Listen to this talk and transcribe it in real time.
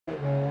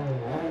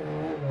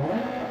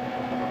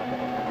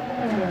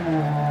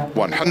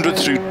100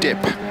 through dip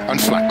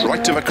and flat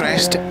right over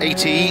crest,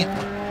 80.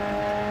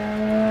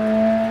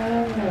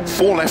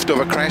 4 left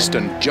over crest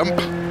and jump,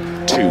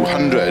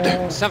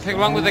 200. Something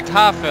wrong with the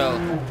car, Phil.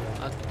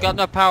 I've got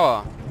no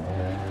power.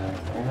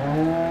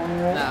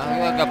 No,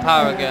 I've got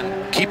power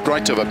again. Keep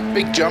right over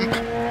big jump,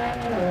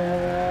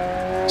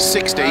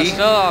 60.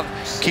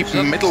 Keep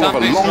middle of a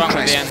long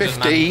crest,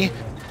 50.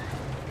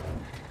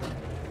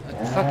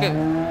 Fuck it.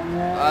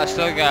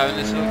 Still going,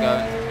 it's still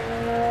going.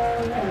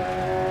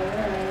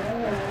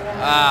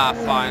 Ah,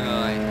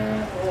 finally.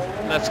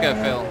 Let's go,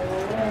 Phil.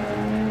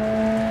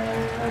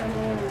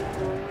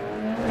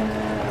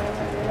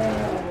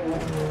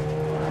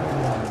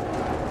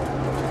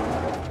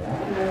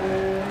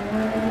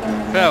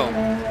 Phil.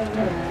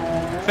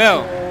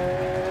 Phil.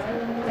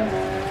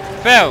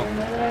 Phil.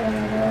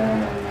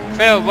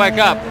 Phil, wake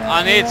up.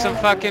 I need some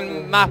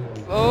fucking map.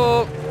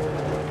 Oh.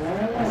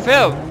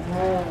 Phil.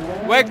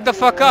 Wake the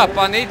fuck up.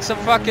 I need some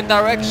fucking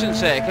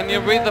directions here. Can you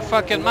read the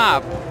fucking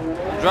map?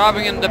 I'm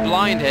driving in the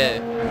blind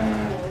here.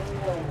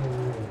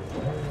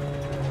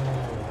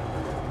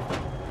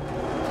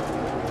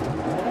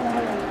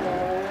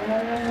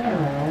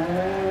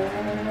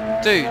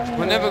 Dude,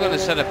 we're never gonna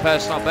set a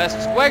personal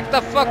best. Wake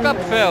the fuck up,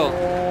 Phil.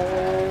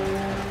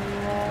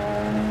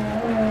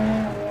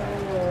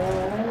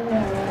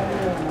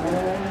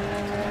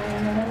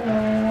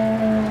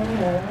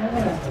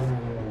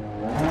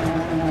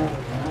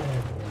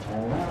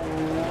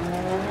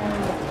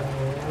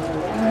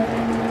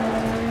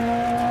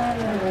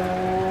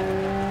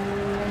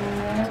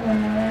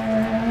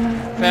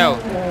 Phil.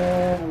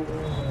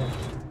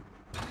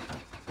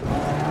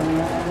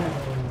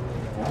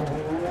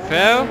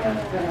 Phil?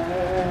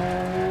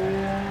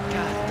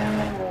 God damn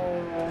it.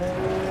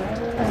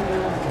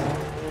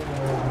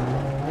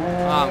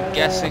 I'm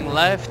guessing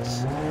left.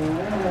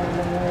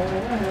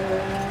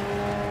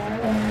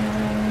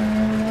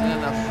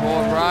 Then a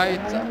 4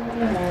 right.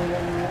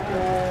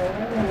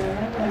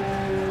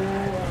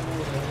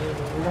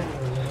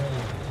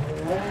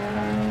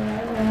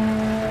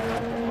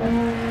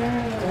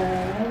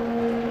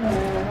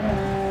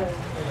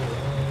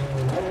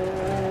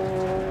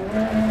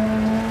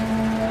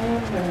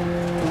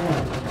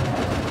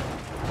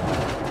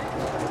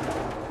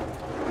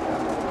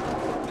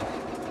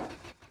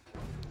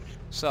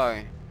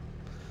 So,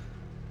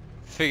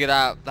 figured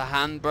out the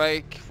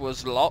handbrake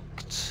was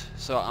locked,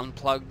 so I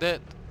unplugged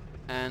it,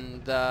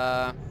 and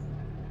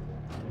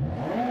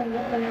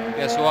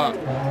guess what?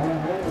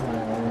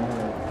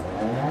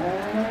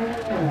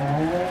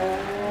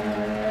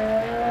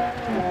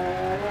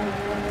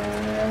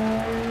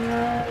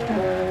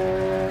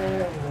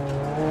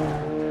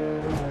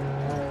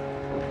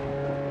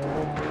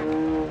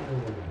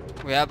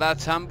 We have that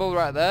tumble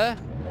right there.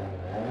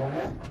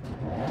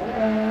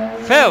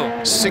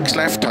 Phil! 6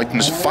 left,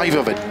 tightens 5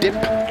 over dip.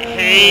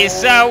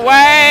 He's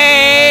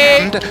away!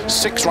 And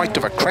 6 right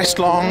of a crest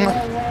long.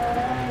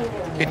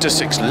 Into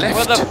 6 left.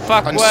 Where the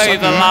fuck and were you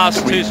the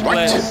last 3 two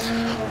splits?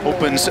 right.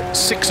 Opens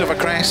 6 of a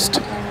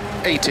crest,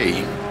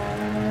 80.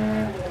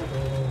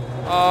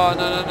 Oh,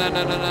 no.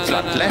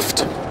 Flat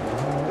left.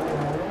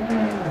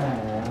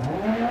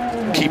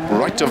 Keep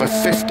right over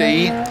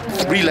 50.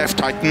 3 left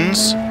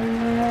tightens.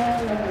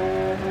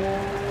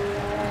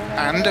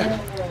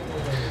 And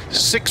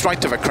 6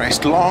 right of a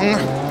crest long,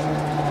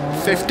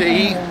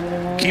 50,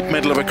 keep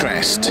middle of a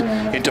crest,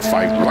 into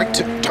 5 right,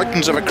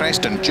 tightens of a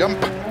crest and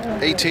jump,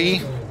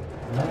 80,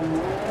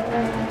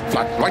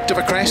 flat right of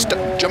a crest,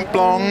 jump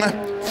long,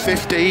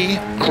 50,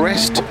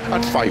 crest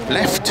and 5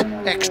 left,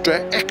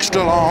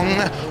 extra long,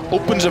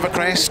 opens of a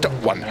crest,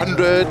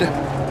 100,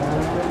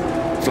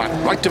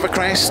 flat right of a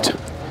crest,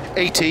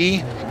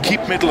 80,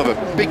 keep middle of a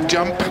big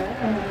jump,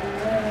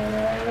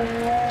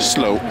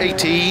 slow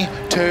 80,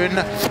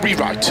 turn 3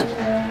 right.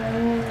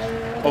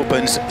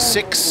 Opens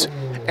 6,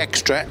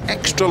 extra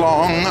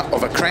long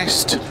of a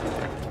crest.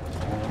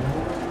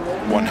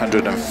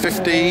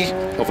 150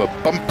 over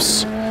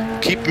bumps.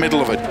 Keep middle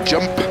of a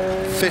jump,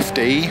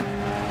 50.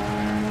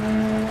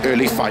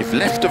 Early 5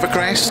 left of a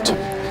crest,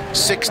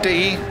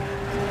 60.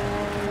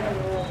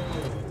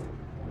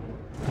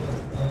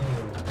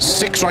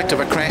 6 right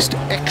of a crest,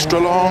 extra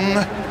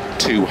long,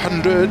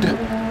 200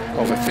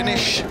 over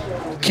finish.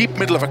 Keep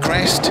middle of a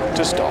crest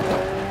to stop.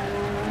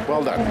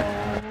 Well done.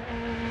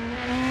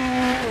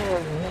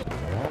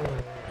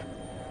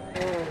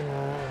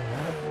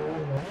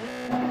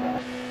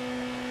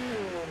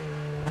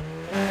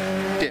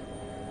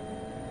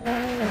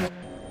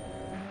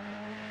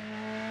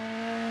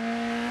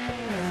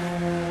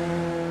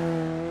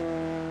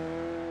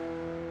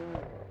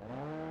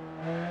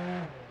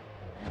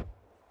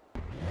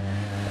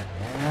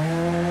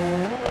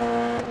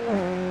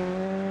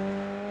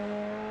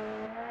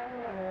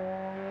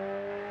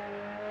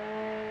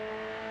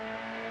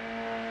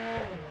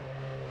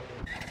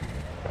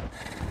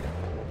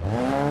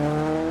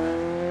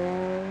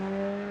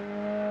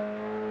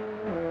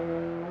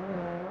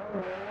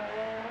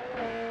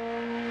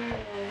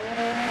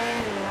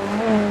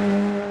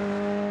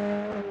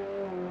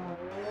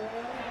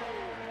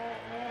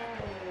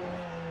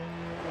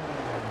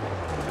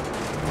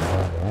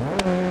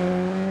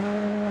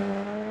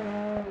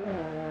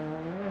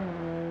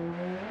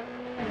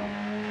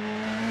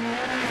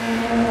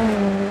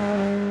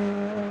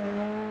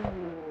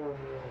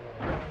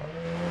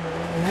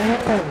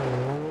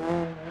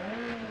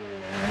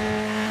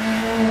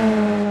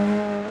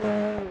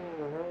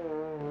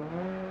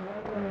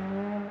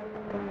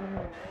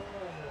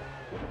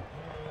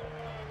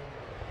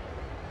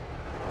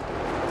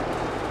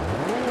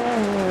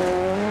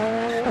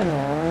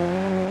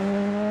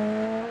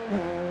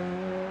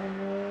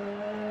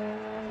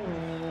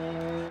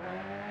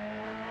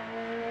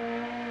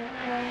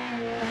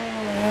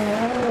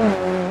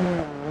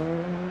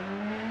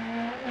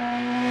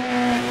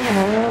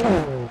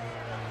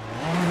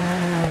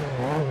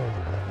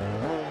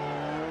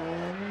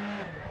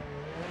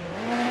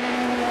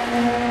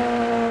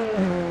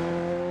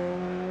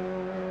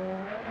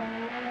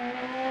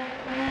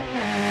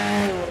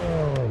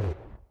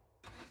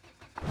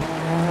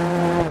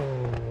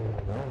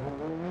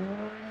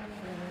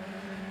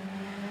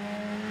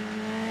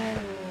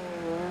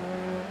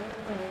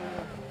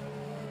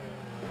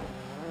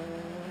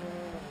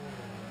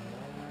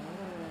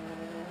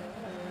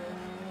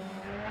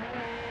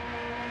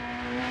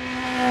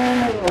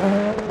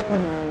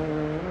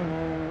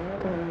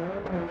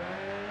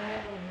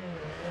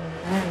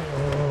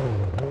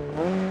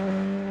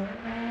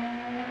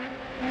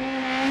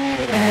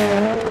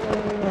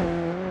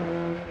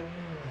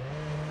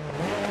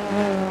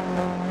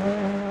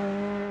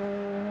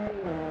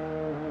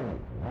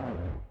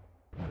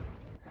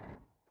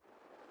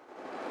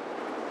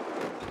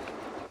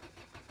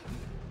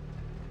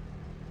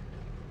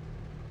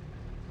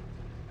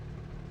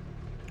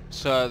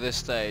 So at this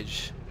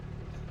stage,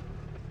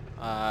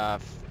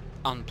 I've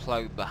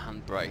unplugged the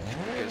handbrake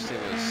because it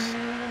was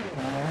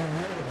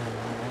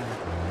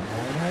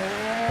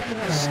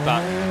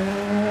stuck.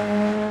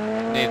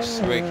 Needs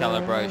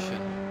recalibration.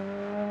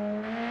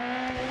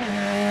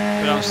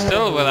 But I'm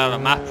still without a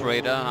map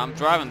reader. I'm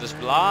driving this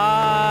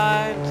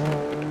blind.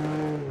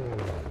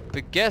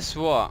 But guess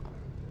what?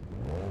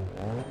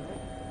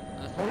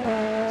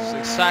 It's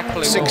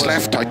exactly 6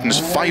 left, tightens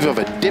 5 of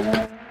a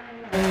dip.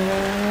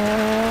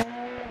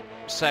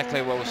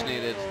 Exactly what was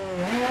needed.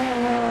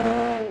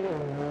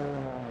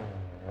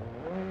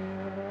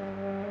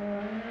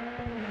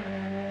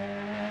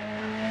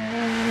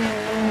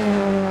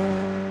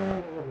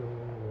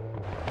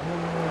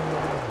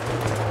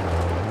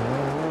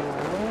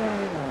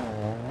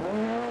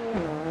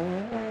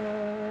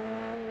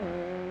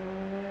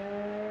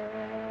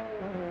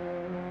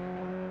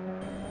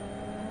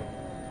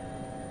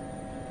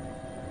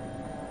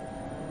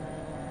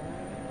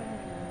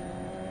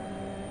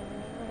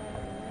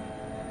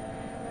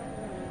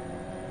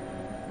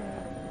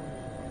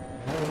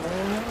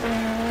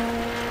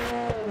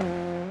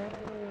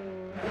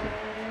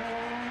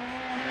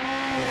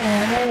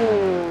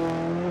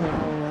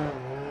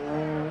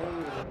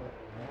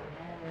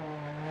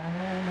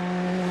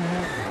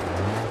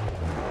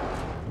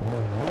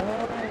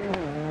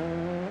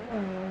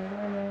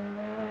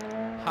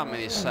 How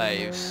many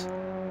saves?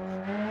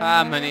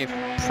 How many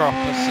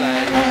proper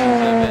saves has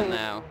there been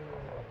now?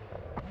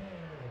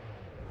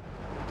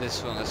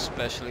 This one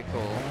especially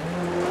cool.